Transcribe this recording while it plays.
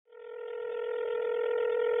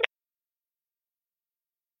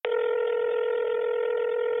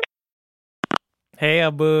Hey,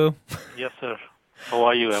 Abu. Yes, sir. How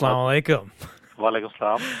are you, Ahmed? Assalamu alaikum. Walaikum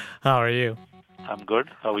salam. How are you? I'm good.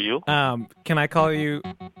 How are you? Can I call you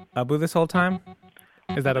Abu this whole time?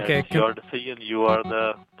 Is that okay? It's your decision. You are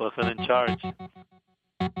the person in charge.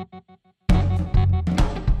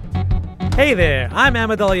 Hey there, I'm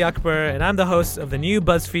Ahmed Ali Akbar, and I'm the host of the new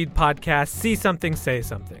BuzzFeed podcast, See Something, Say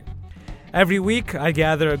Something. Every week, I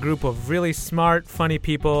gather a group of really smart, funny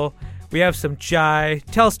people. We have some chai,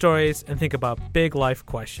 tell stories, and think about big life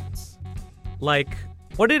questions. Like,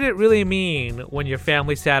 what did it really mean when your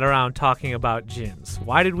family sat around talking about jinns?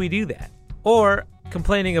 Why did we do that? Or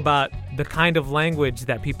complaining about the kind of language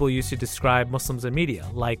that people use to describe Muslims in media,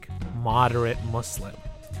 like moderate Muslim.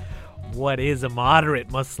 What is a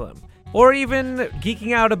moderate Muslim? Or even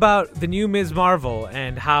geeking out about the new Ms. Marvel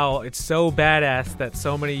and how it's so badass that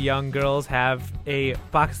so many young girls have a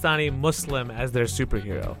Pakistani Muslim as their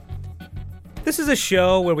superhero. This is a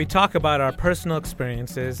show where we talk about our personal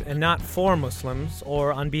experiences and not for Muslims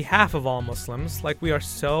or on behalf of all Muslims like we are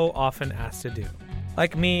so often asked to do.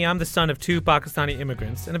 Like me, I'm the son of two Pakistani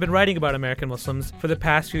immigrants and have been writing about American Muslims for the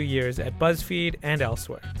past few years at BuzzFeed and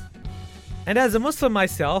elsewhere. And as a Muslim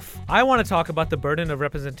myself, I want to talk about the burden of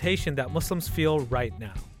representation that Muslims feel right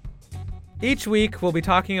now. Each week, we'll be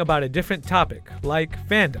talking about a different topic, like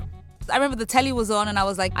fandom. I remember the telly was on and I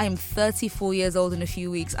was like, I am 34 years old in a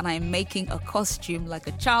few weeks and I am making a costume like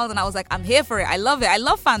a child. And I was like, I'm here for it. I love it. I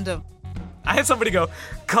love fandom. I had somebody go,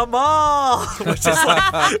 Kamal, which is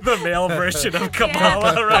like the male version of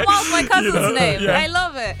Kamala, right? Kamal's my cousin's name. Yeah. I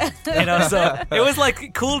love it. So it was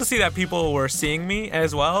like cool to see that people were seeing me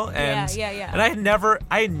as well. And, Yeah. And I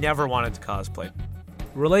had never wanted to cosplay.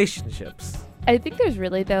 Relationships. I think there's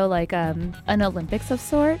really, though, like an Olympics of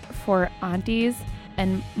sort for aunties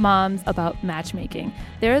and moms about matchmaking.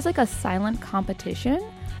 There is like a silent competition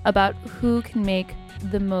about who can make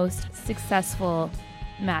the most successful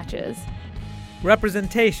matches.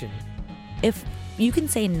 Representation. If you can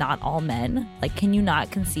say not all men, like, can you not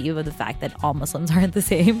conceive of the fact that all Muslims aren't the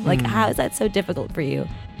same? Like, how is that so difficult for you?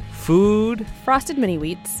 Food. Frosted mini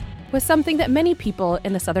wheats was something that many people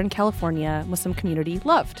in the Southern California Muslim community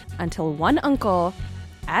loved until one uncle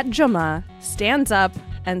at Jummah stands up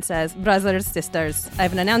and says, brothers, sisters, I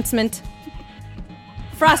have an announcement.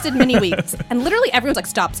 Frosted mini wheats. And literally everyone's like,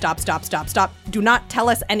 stop. Do not tell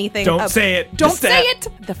us anything. Don't say it. Don't Just say it.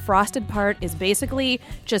 The frosted part is basically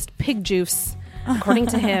just pig juice, according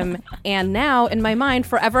to him. And now, in my mind,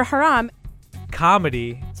 forever haram.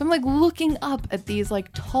 Comedy. So I'm like looking up at these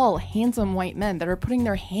like tall, handsome white men that are putting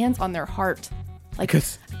their hands on their heart. Like,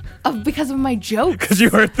 because of my jokes. Because you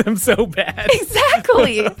hurt them so bad.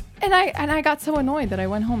 Exactly. and I got so annoyed that I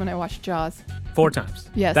went home and I watched Jaws. 4 times.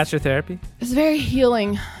 Yes. That's your therapy? It's very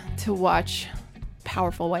healing to watch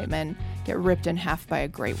powerful white men get ripped in half by a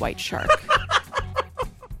great white shark.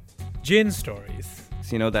 Jinn stories.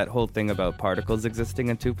 So, you know that whole thing about particles existing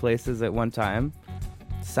in two places at one time?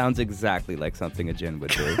 Sounds exactly like something a jinn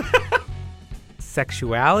would do.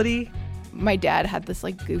 Sexuality. My dad had this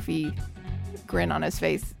like goofy grin on his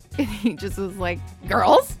face. And he just was like,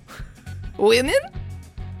 girls? Women?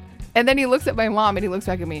 And then he looks at my mom and he looks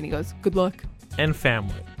back at me and he goes, good luck. And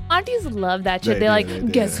family. Aunties love that shit. They They're do, like, they do.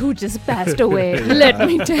 guess who just passed away? Let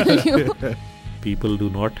me tell you. People do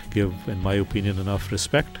not give, in my opinion, enough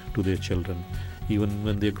respect to their children, even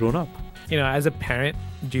when they're grown up. You know, as a parent,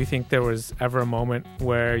 do you think there was ever a moment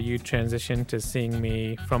where you transitioned to seeing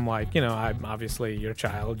me from like, I'm obviously your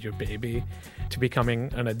child, your baby, to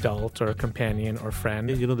becoming an adult or a companion or friend?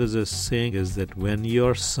 You know, there's a saying is that when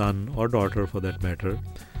your son or daughter, for that matter,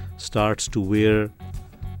 starts to wear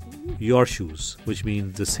your shoes, which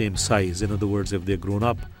means the same size. In other words, if they're grown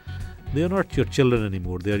up, they're not your children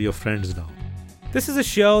anymore. They're your friends now. This is a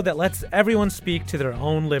show that lets everyone speak to their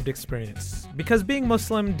own lived experience, because being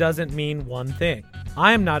Muslim doesn't mean one thing.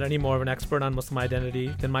 I am not any more of an expert on Muslim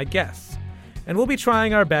identity than my guests, and we'll be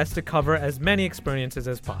trying our best to cover as many experiences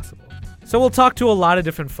as possible. So we'll talk to a lot of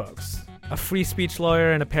different folks, a free speech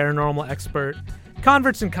lawyer and a paranormal expert,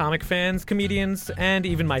 converts and comic fans, comedians, and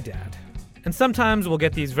even my dad. And sometimes we'll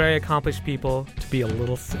get these very accomplished people to be a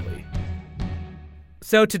little silly.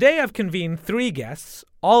 So today I've convened 3 guests,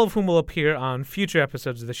 all of whom will appear on future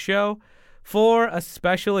episodes of the show, for a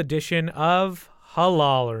special edition of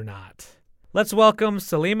Halal or Not. Let's welcome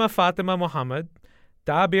Salima Fatima Muhammad,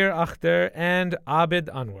 Dabir Akhtar, and Abid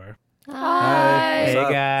Anwar. Hi. Hey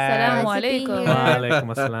guys. Assalamu alaikum. Wa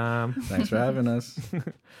alaikum assalam. Thanks for having us.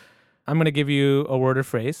 I'm going to give you a word or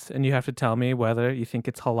phrase, and you have to tell me whether you think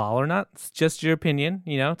it's halal or not. It's just your opinion,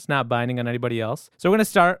 it's not binding on anybody else. So we're going to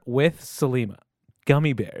start with Salima.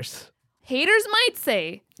 Gummy bears. Haters might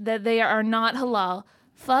say that they are not halal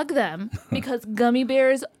fuck them because gummy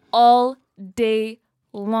bears all day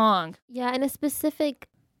long. Yeah, and a specific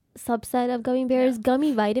subset of gummy bears,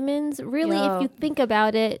 gummy vitamins. Really, Yo. if you think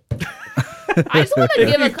about it, I just want to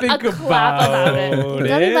give a Think clap about it.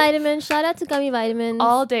 gummy vitamins. Shout out to gummy vitamins.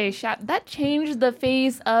 All day. That changed the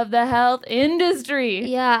face of the health industry.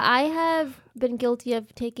 Yeah, I have been guilty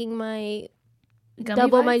of taking my Gummy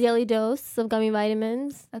double my vites? daily dose of gummy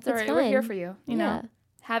vitamins. That's It's all right. We're here fine. for you. You Yeah. know,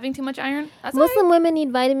 having too much iron. That's Muslim women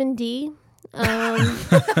need vitamin D.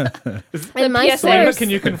 The And my PSA source. Can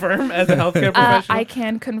you confirm as a healthcare professional? I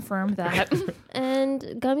can confirm that.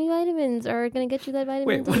 And gummy vitamins are gonna get you that vitamin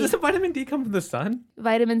Wait, D. what does the vitamin D come from the sun?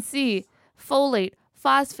 Vitamin C, folate,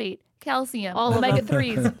 phosphate, calcium, All of omega them.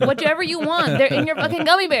 3s, whatever you want. They're in your fucking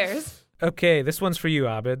gummy bears. Okay, this one's for you,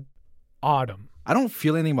 Abid. Autumn. I don't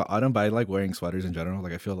feel anything about autumn, but I like wearing sweaters in general.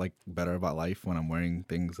 Like I feel like better about life when I'm wearing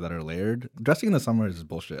things that are layered. Dressing in the summer is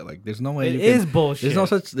bullshit. Like there's no way It you is can, bullshit. There's no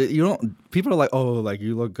such you don't. People are like, oh, like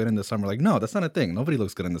you look good in the summer. Like no, that's not a thing. Nobody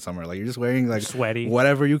looks good in the summer. Like you're just wearing like Sweaty.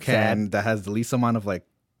 whatever you can that has the least amount of like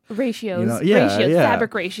Ratios, You know, yeah, ratios, yeah.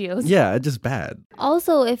 fabric ratios. yeah, it's just bad.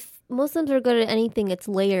 Also, if Muslims are good at anything, it's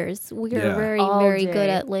layers. We are Yeah. very, All very day. good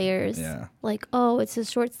at layers. Yeah, Like, oh, it's a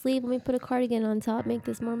short sleeve. Let me put a cardigan on top, make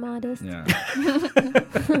this more modest. yeah.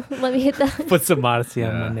 Let me hit that. Put some modesty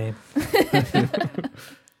on Yeah. my name.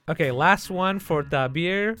 Okay, last one for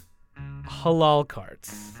Tabir. Halal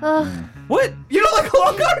carts. Ugh, What? You don't like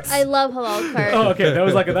halal carts? I love halal cart. Oh, okay. That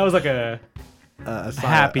was like a A sigh-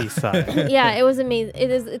 happy sigh. Yeah, it was amazing.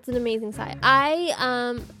 It's an amazing site.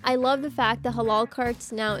 I love the fact that halal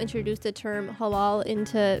carts now introduce the term halal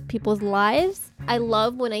into people's lives. I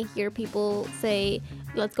love when I hear people say,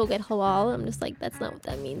 "Let's go get halal." I'm just like, that's not what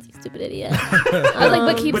that means, you stupid idiot. I was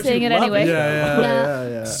like, but keep But saying you it love anyway. it.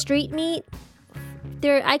 Yeah. Street meat.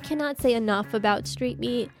 I cannot say enough about street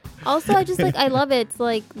meat. Also, I love it. It's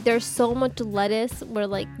like there's so much lettuce where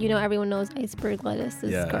everyone knows iceberg lettuce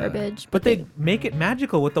is Yeah. garbage. But they make it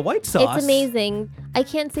magical with the white sauce. It's amazing. I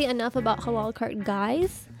can't say enough about halal cart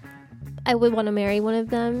guys. I would want to marry one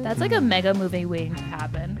of them. That's like a mega movie waiting to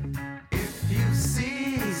happen. You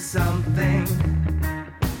see something,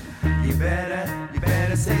 you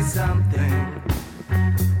better say something.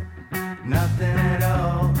 Nothing at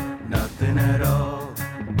all, nothing at all.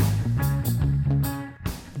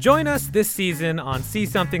 Join us this season on See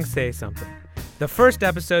Something, Say Something. The first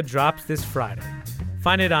episode drops this Friday.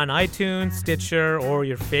 Find it on iTunes, Stitcher, or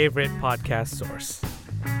your favorite podcast source.